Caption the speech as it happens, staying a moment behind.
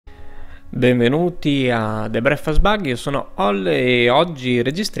Benvenuti a The Breakfast Bug, io sono Hol e oggi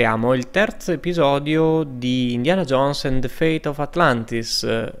registriamo il terzo episodio di Indiana Jones and the Fate of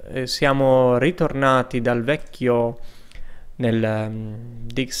Atlantis. Siamo ritornati dal vecchio nel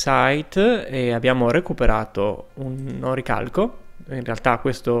dig site e abbiamo recuperato un oricalco, in realtà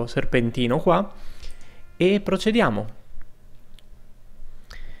questo serpentino qua, e procediamo.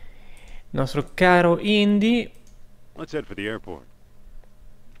 Il nostro caro Indi Let's head for the airport.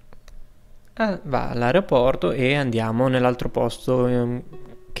 va all'aeroporto e andiamo nell'altro posto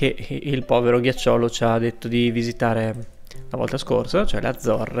che il povero ghiacciolo ci ha detto di visitare la volta scorsa, cioè le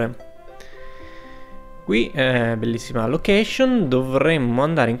Azzorre. Qui bellissima location, dovremmo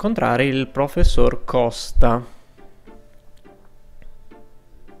andare a incontrare il professor Costa.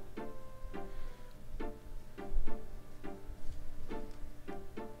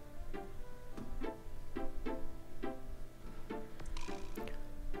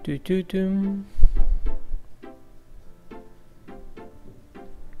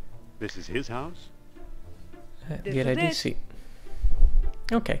 This is his house? Direi di sì.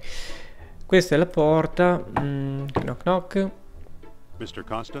 Ok, questa è la porta. Knock knock. Mr.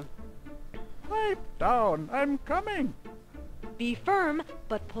 Costa? Pipe down, I'm coming. Be firm,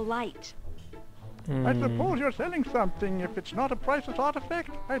 but polite. I suppose you're selling something. If it's not a priceless artifact,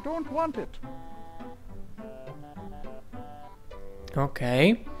 I don't want it.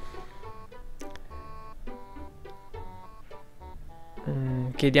 Ok.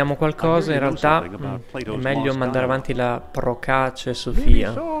 Chiediamo qualcosa, in realtà è meglio mandare avanti la procace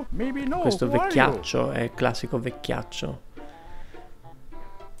Sofia. Maybe so, maybe no. Questo Who are vecchiaccio è il classico vecchiaccio.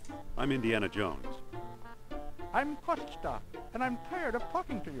 I'm Indiana Jones. you? I'm Costa, and I'm tired of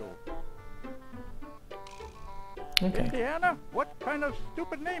talking to you. Ok, Indiana, what kind of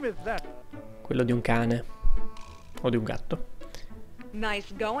stupid name is that? quello di un cane o di un gatto.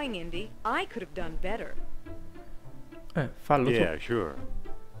 Nice going, Indy. I could have done better. Fallo tu. Yeah, sure.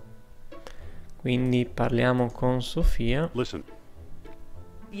 Quindi parliamo con Sofia. Listen,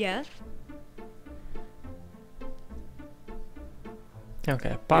 Yes?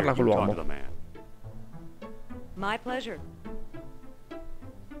 Ok, parla here, con you talk to l'uomo. the man. My pleasure.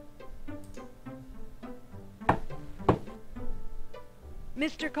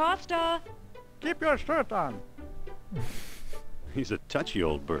 Mr. Costa! Keep your shirt on. He's a touchy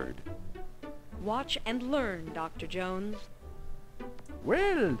old bird. Watch and learn, Dr. Jones.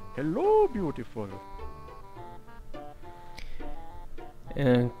 Well, hello, beautiful.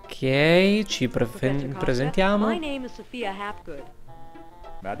 Ok, ci Professor Costa, presentiamo. my name is Sophia Hapgood.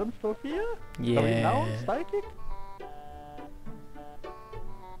 Madam Sophia? The Yeah. renowned psychic?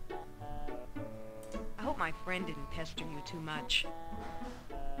 I hope my friend didn't pester you too much.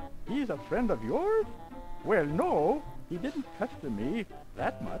 He's a friend of yours? Well, no, he didn't pester me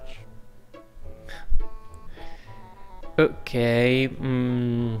that much. Ok,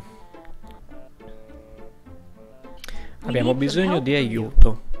 abbiamo need some bisogno help di from you.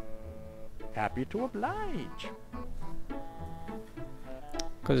 aiuto. Happy to oblige.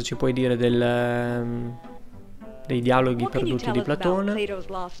 Cosa ci puoi dire dei dialoghi What can you perduti tell di us about Platone? Plato's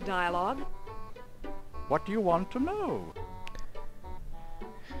lost dialogue? What do you want to know?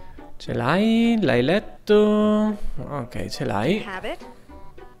 Ce l'hai? L'hai letto? Ok, ce l'hai. Have it?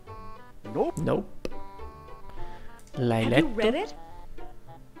 Nope, Nope. L'hai Have you read letto? it?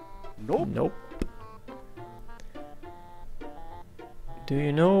 nope. Nope. Do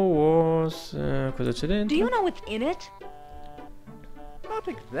you know cosa c'è Do you dentro? know what's in it? Not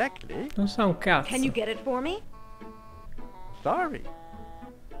exactly. Non sa un cazzo. Can you get it for me? Sorry.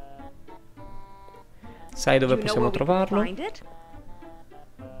 Sai Do dove you know possiamo where we can trovarlo? find it?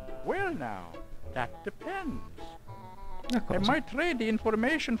 Well, now, that depends. I D'accordo. might trade the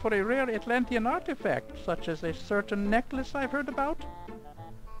information for a rare Atlantean artifact, such as a certain necklace I've heard about.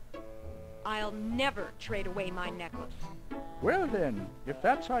 I'll never trade away my necklace. Well then, if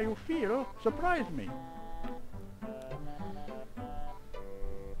that's how you feel, surprise me.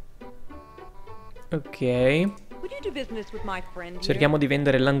 Ok, Would you do business with my friend here? cerchiamo di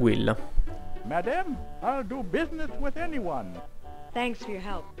vendere l'anguilla. Madam, I'll do business with anyone. Thanks for your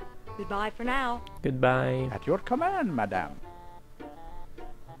help. Goodbye for now. Goodbye. At your command, madam.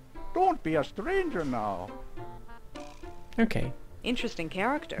 Don't be a stranger now. Ok, Interesting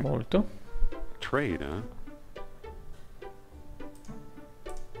character. molto. Trade, huh?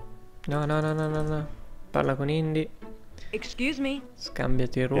 No, no, no, no, no, no. Parla con Indy. Excuse me.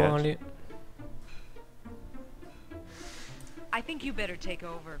 Scambiati i ruoli. I think you better take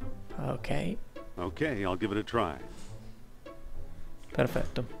over. Ok, Okay, I'll give it a try.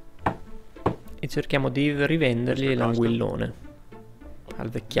 perfetto. E cerchiamo di rivendergli Mr. Costa? l'anguillone. al Well,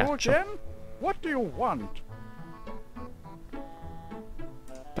 vecchiaccio. then, what do you want?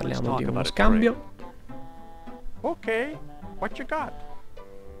 Parliamo di uno scambio. Okay, what you got?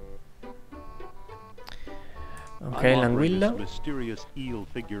 I'm Ok, offering l'anguilla. this mysterious eel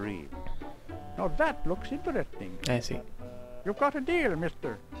figurine. Now that looks interesting. Sì. You've got a deal,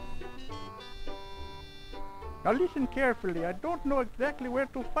 mister. Now listen carefully. I don't know exactly where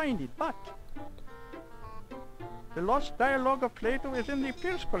to find it, but the lost dialogue of Plato is in the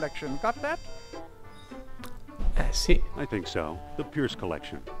Pierce collection. Got that? Sì. I think so. The Pierce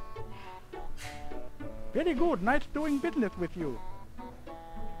collection. Very good. Nice doing business with you.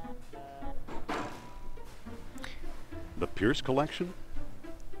 The Pierce collection?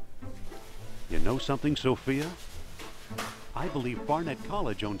 You know something, Sophia? I believe Barnett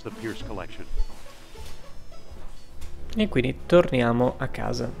College owns the Pierce collection. E quindi torniamo a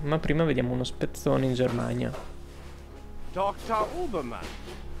casa. Ma prima vediamo uno spezzone in Germania. Dr. Uberman,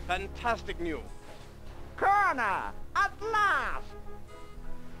 fantastic news. Kerner, at last!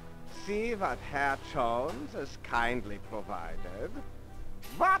 See what Herr Jones has kindly provided.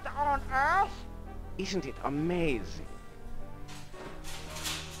 What on earth? Isn't it amazing?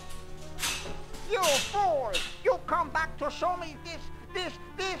 You fool! You come back to show me this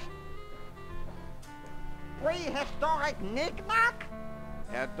prehistoric knick-knack?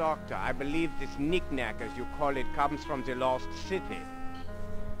 Herr Doctor, I believe this knick-knack, as you call it, comes from the lost city.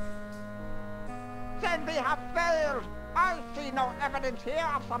 Then we have failed. I see no evidence here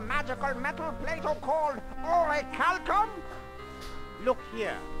of some magical metal Plato called orichalcum. Look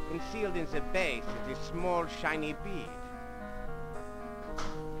here, concealed in the base is a small shiny bead.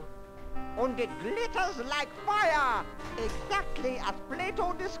 And it glitters like fire, exactly as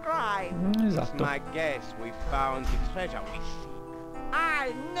Plato described. It's Esatto. my guess we found the treasure we seek.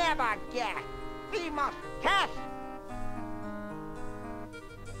 I never guess. We must test.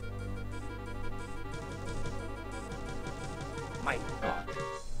 My God.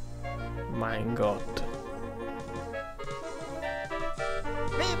 Mein Gott.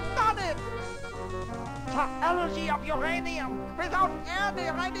 We've done it! The energy of uranium without any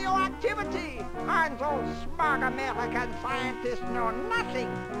radioactivity! And those smug American scientists know nothing!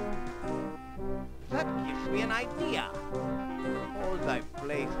 That gives me an idea. Hold I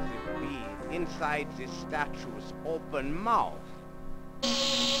place the bead inside the statue's open mouth.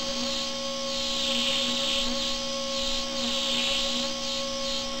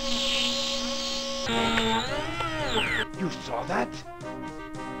 You saw that?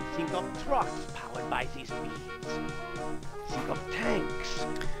 Think of trucks powered by these beads. Think of tanks.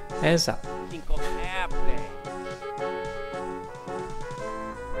 Esatto. Think of airplanes.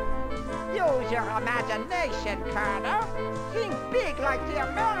 Use your imagination, Colonel! Think big like the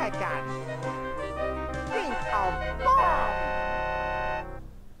Americans! Think of bomb!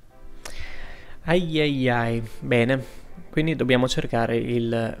 Ai ai ai. Bene. Quindi dobbiamo cercare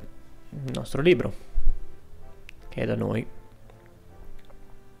il nostro libro, che è da noi.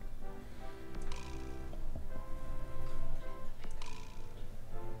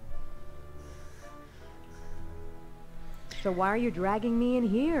 So why are you dragging me in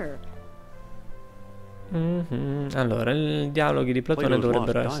here? Allora, i dialoghi di Platone Plato's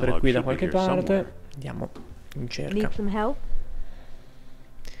dovrebbero lost essere qui da dialogue qualche should be here parte. Andiamo in cerca. Need some help?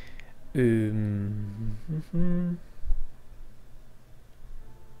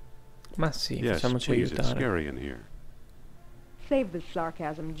 Ma sì, Yes, facciamoci please, it's aiutare. scary in here. Save the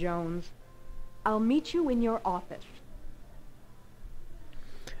sarcasm, Jones. I'll meet you in your office.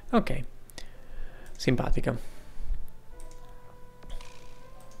 Ok. Simpatica.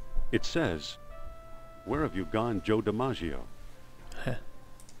 It says, "Where have you gone, Joe DiMaggio?"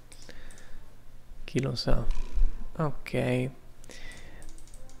 Chi lo sa. Ok.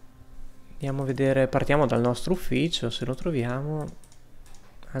 Andiamo a vedere. Partiamo dal nostro ufficio, se lo troviamo.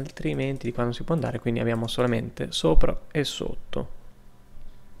 Altrimenti di qua non si può andare, quindi abbiamo solamente sopra e sotto.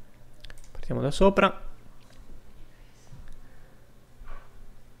 Partiamo da sopra.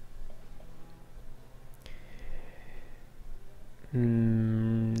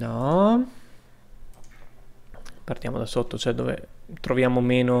 No. Partiamo da sotto, cioè dove troviamo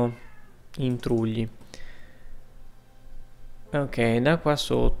meno intrugli. Ok, da qua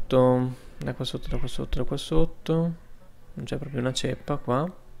sotto. Da qua sotto, da qua sotto, da qua sotto. Non c'è proprio una ceppa qua.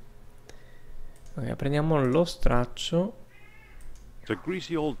 Ok, prendiamo lo straccio. It's a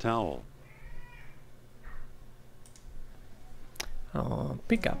greasy old towel. Oh,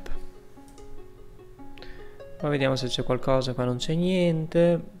 pick up. Poi vediamo se c'è qualcosa. Qua non c'è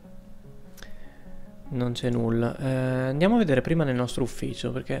niente. Non c'è nulla. Andiamo a vedere prima nel nostro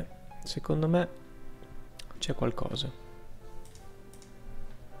ufficio, perché secondo me c'è qualcosa.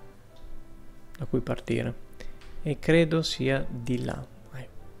 da cui partire. E credo sia di là.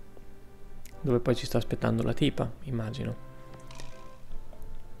 Dove poi ci sta aspettando la tipa, immagino.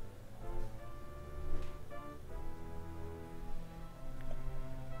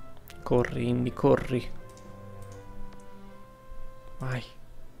 Corri, Indi, corri. Vai.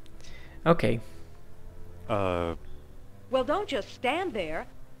 Ok. Well, don't just stand there.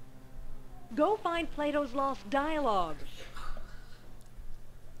 Go find Plato's lost dialogues.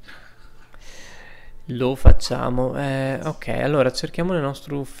 Lo facciamo. Ok, allora cerchiamo nel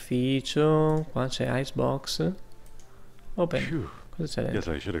nostro ufficio. Qua c'è Icebox. Open. Phew. Cosa c'è Guess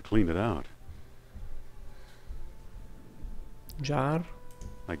dentro? I should have cleaned it out. Jar.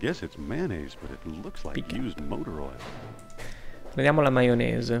 I guess it's mayonnaise, but it looks like Picca. used motor oil. Prendiamo la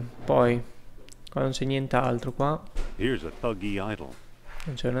maionese. Poi, qua non c'è nient'altro. Qua Here's a thuggy idol.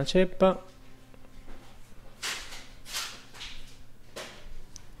 non c'è una ceppa.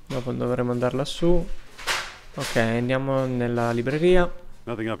 Dopo dovremo andare lassù. Ok, andiamo nella libreria.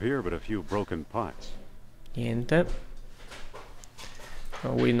 Nothing up here but a few broken pots. Niente.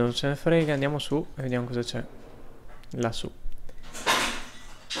 No, qui non se ne frega. Andiamo su e vediamo cosa c'è. Lassù.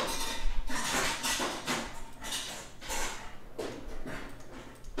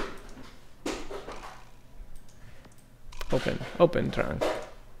 Open trunk.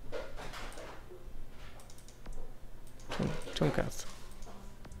 C'è un cazzo.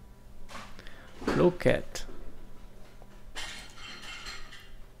 Look at.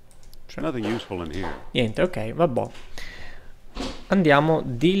 Nothing useful in here. Niente, ok, vabbè. Andiamo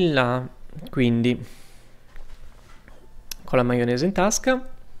di là, quindi con la maionese in tasca.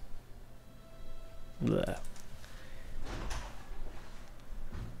 Bleh.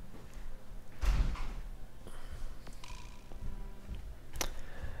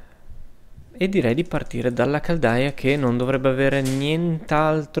 E direi di partire dalla caldaia, che non dovrebbe avere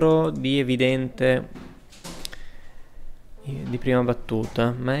nient'altro di evidente di prima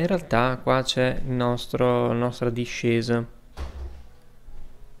battuta, ma in realtà qua c'è la nostra discesa.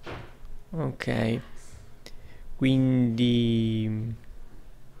 Ok, quindi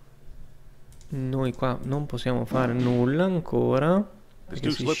noi qua non possiamo fare nulla ancora perché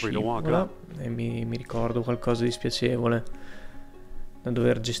si scivola, e mi ricordo qualcosa di spiacevole da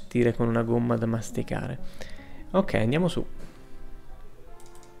dover gestire con una gomma da masticare. Ok, andiamo su.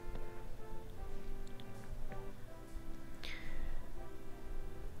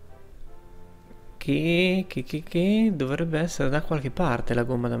 Che dovrebbe essere da qualche parte la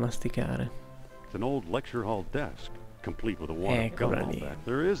gomma da masticare. It's an old lecture hall desk, complete with a wad of gum Eccola on lì. back.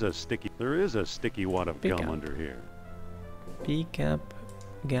 There is a sticky wad of Pick gum up. under here. Pick up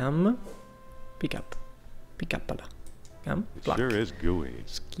gum. Pick up. Pick up là. Gum. It Pluck. sure is gooey.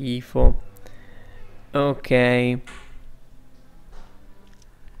 Schifo. Ok.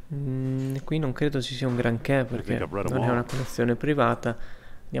 Qui non credo ci sia un granché perché I've read 'em non è all. una collezione privata.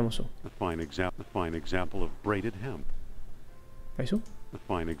 Andiamo su. A fine example of braided hemp. Vai su. A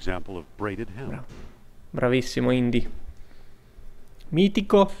fine example of braided hemp. Bravo. Bravissimo Indi.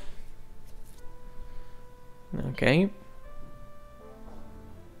 Mitico. Ok.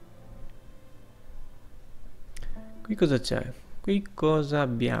 Qui cosa c'è? Qui cosa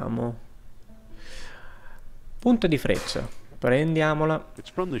abbiamo? Punta di freccia. Prendiamola. It's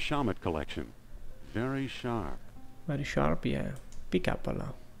from the Shamet collection. Very sharp. Very sharp, yeah. Pick up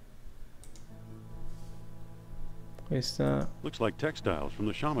là. Questa Looks like textiles from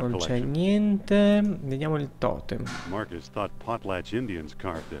the Shamet non c'è collection. niente. Vediamo il totem. Marcus thought potlatch Indians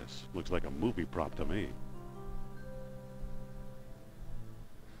carved this. Looks like a movie prop to me.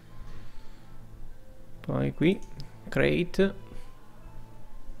 Poi qui, crate.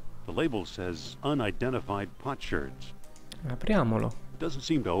 The label says unidentified potsherds. Apriamolo. It doesn't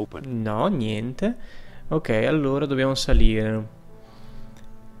seem to open. No, niente. Ok, allora dobbiamo salire.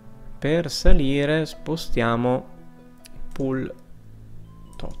 Per salire spostiamo pull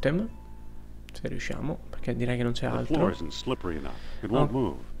totem, se riusciamo, perché direi che non c'è The floor altro. isn't slippery enough. It won't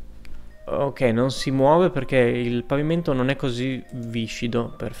move. Ok, non si muove perché il pavimento non è così viscido.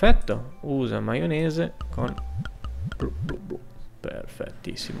 Perfetto. Usa maionese con blu, blu, blu.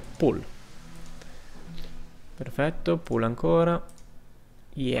 Perfettissimo. Pull. Perfetto, pull ancora.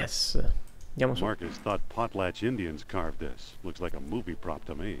 Yes. Andiamo su. Marcus thought potlatch Indians carved this. Looks like a movie prop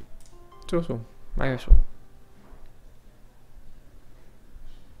to me. Su, su. Vai su.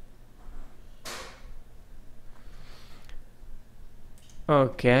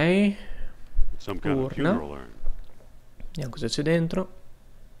 Ok. Some kind of Urna. funeral urn. Vediamo cosa c'è dentro.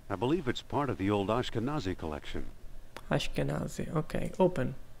 I believe it's part of the old Ashkenazi collection. Ashkenazi. Ok,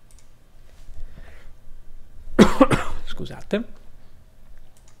 open. Scusate.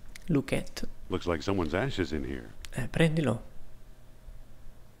 Lucchetto. Looks like someone's ashes in here. Prendilo.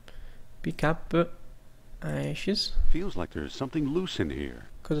 Pick up ashes. Feels like there's something loose in here.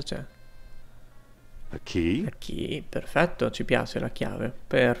 Cosa c'è? A key? La key, perfetto, ci piace la chiave,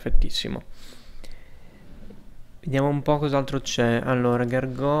 perfettissimo. Vediamo un po' cos'altro c'è. Allora, It's a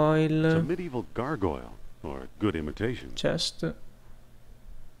gargoyle, medieval gargoyle, or good imitation. chest,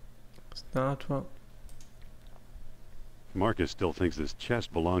 statua. Marcus still thinks this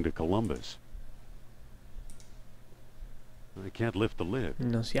chest belonged to Columbus. I can't lift the lid.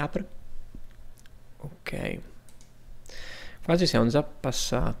 Non si apre. Ok. Qua ci siamo già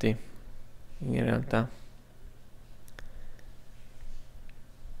passati, in realtà.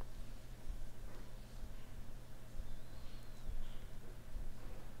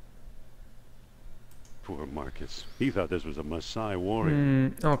 Poor Marcus. He thought this was a Maasai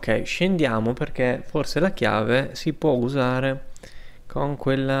warrior. Ok, scendiamo perché forse la chiave si può usare con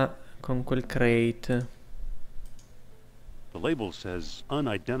quel crate. The label says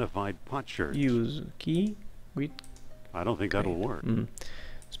unidentified potsherds. Use key with I don't think that'll work.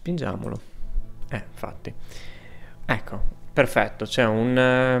 Spingiamolo. Infatti. Ecco, perfetto. C'è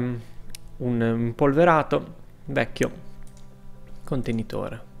un impolverato vecchio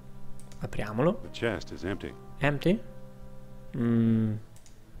contenitore. Apriamolo. The chest is empty. Empty? The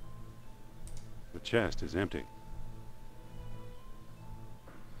chest is empty.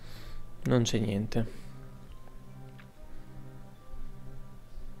 Non c'è niente.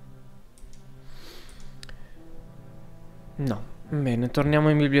 No. Bene, torniamo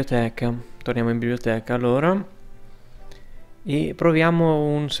in biblioteca. Allora. E proviamo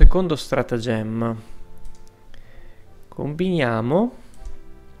un secondo stratagemma.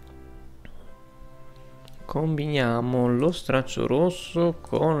 Combiniamo lo straccio rosso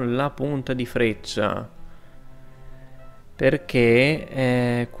con la punta di freccia,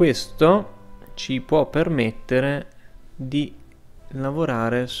 perché questo ci può permettere di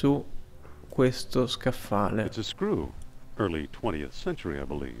lavorare su questo scaffale. It's a screw. Early 20th century, I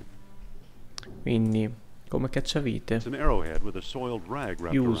believe. Quindi come cacciavite It's an arrowhead with a soiled rag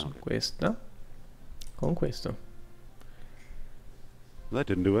wrapped uso around it. questa con questo. That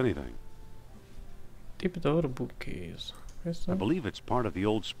didn't do anything. Tip door bookcase. I Questo believe it's part of the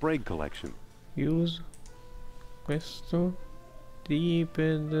old Sprague collection. use questo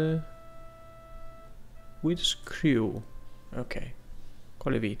tipped with screw. Ok,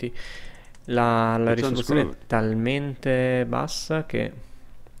 con le viti. La It's risoluzione è unscrewed. talmente bassa che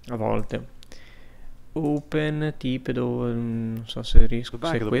a volte open tipped non so se The riesco,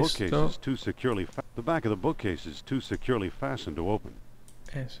 back se of the bookcase questo is too securely the back of the bookcase is too securely fastened to open.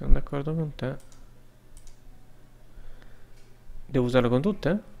 sono d'accordo con te. Devo usarlo con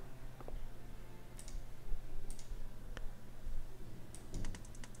tutte?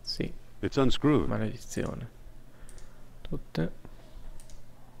 Sì, It's unscrewed. maledizione. Tutte.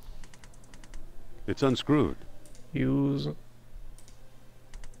 It's unscrewed. Use.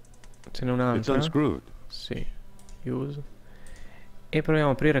 Ce n'è It's un'altra? unscrewed. Sì, use. E proviamo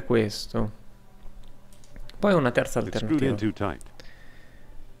a aprire questo. Poi una terza It's screwed in alternativa. too tight.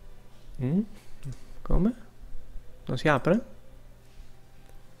 Come? Non si apre?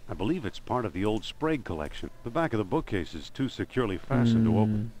 I believe it's part of the old Sprague collection. The back of the bookcase is too securely fastened to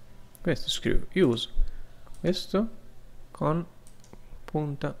open. Questo screw. Use. Questo con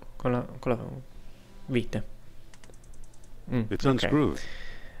punta, con la vite. It's ok. unscrewed.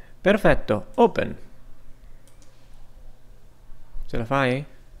 Perfetto. Open. Ce la fai?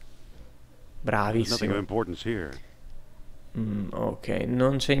 There's nothing of Bravissimo. importance here. Ok,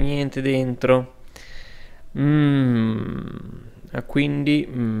 non c'è niente dentro. Quindi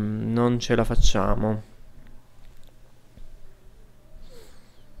non ce la facciamo.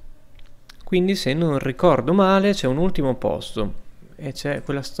 Quindi, se non ricordo male, c'è un ultimo posto. E c'è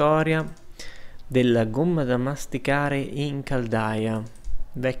quella storia della gomma da masticare in caldaia.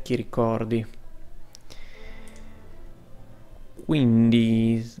 Vecchi ricordi.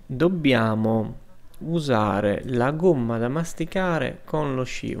 Quindi dobbiamo usare la gomma da masticare con lo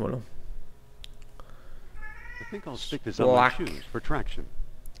scivolo. I think I'll stick this on my Splack. shoes for traction.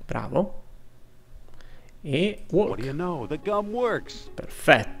 Bravo. E What do you walk. know? The gum works.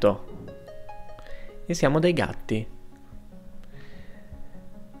 Perfetto. E siamo dei gatti.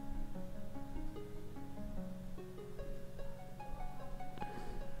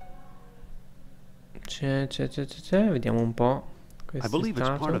 C'è. Vediamo un po'. I Questa believe it's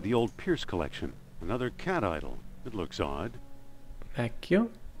part statua. of the old Pierce collection. Another cat idol. It looks odd. Vecchio.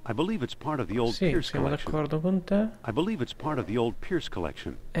 I believe it's part of the old Sì, Pierce siamo collection. d'accordo con te. I believe it's part of the old Pierce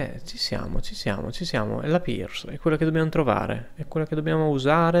collection. Ci siamo, ci siamo, ci siamo. È la Pierce, è quella che dobbiamo trovare. È quella che dobbiamo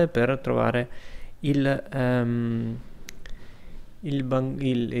usare per trovare il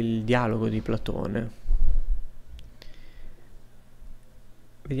dialogo di Platone.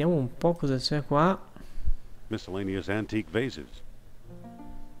 Vediamo un po' cosa c'è qua. Miscellaneous antique vases.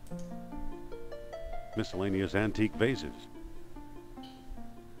 Miscellaneous antique vases.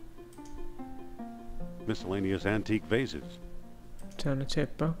 Miscellaneous antique vases. C'è una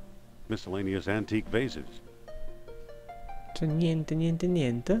ceppa? Miscellaneous antique vases. C'è niente, niente,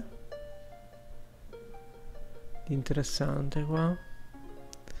 niente di interessante qua.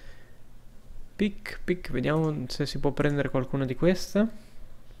 Pic, vediamo se si può prendere qualcuna di queste.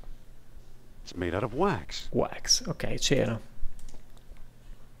 It's made out of wax. Wax, ok, c'era.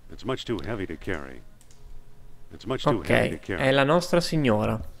 It's much too heavy to carry. It's much too heavy to Ok, carry. è la Nostra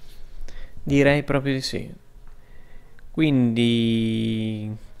Signora. Direi proprio di sì.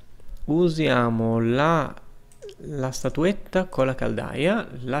 Quindi usiamo la statuetta con la caldaia,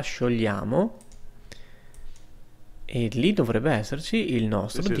 la sciogliamo e lì dovrebbe esserci il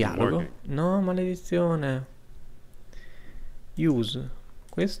nostro This isn't dialogo. working. No, maledizione. Use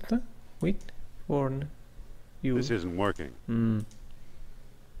questa with forn This use. isn't working.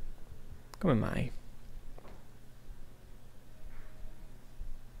 Come mai?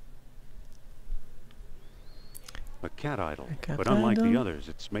 A cat idol. A cat But unlike the idol. others,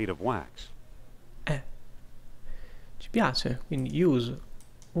 it's made of wax. Ci piace, quindi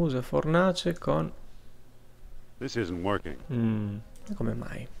usa fornace con This isn't working. come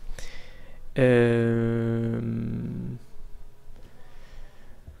mai?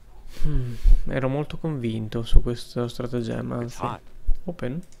 Ero molto convinto su questo stratagemma. It's Anzi. hot.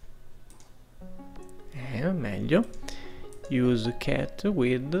 Open. Meglio. Use cat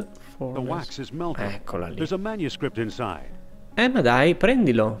with The fornace. wax is melting. Eccola lì. There's a manuscript inside. Ma dai,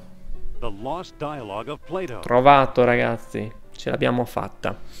 prendilo. The lost dialogue of Plato. Trovato, ragazzi. Ce l'abbiamo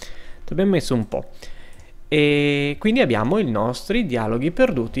fatta. Ci abbiamo messo un po'. E quindi abbiamo i nostri dialoghi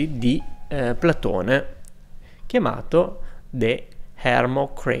perduti di Platone, chiamato The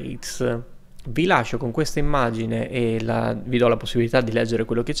Hermocrates. Vi lascio con questa immagine e vi do la possibilità di leggere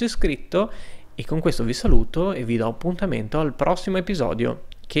quello che c'è scritto, e con questo vi saluto e vi do appuntamento al prossimo episodio,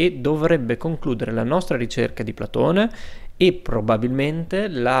 che dovrebbe concludere la nostra ricerca di Platone e probabilmente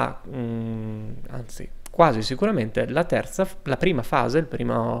anzi quasi sicuramente la prima fase, la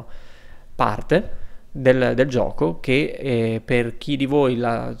prima parte del gioco, che per chi di voi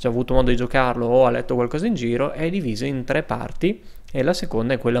ha già avuto modo di giocarlo o ha letto qualcosa in giro è diviso in 3 parti, e la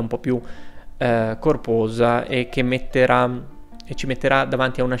seconda è quella un po' più corposa e che ci metterà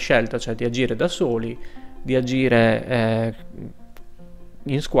davanti a una scelta, cioè di agire da soli, di agire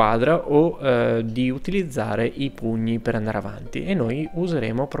in squadra o di utilizzare i pugni per andare avanti, e noi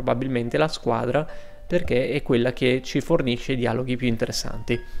useremo probabilmente la squadra perché è quella che ci fornisce i dialoghi più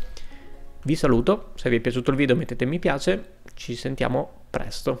interessanti. Vi saluto, se vi è piaciuto il video mettete mi piace, ci sentiamo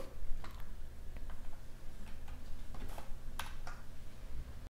presto.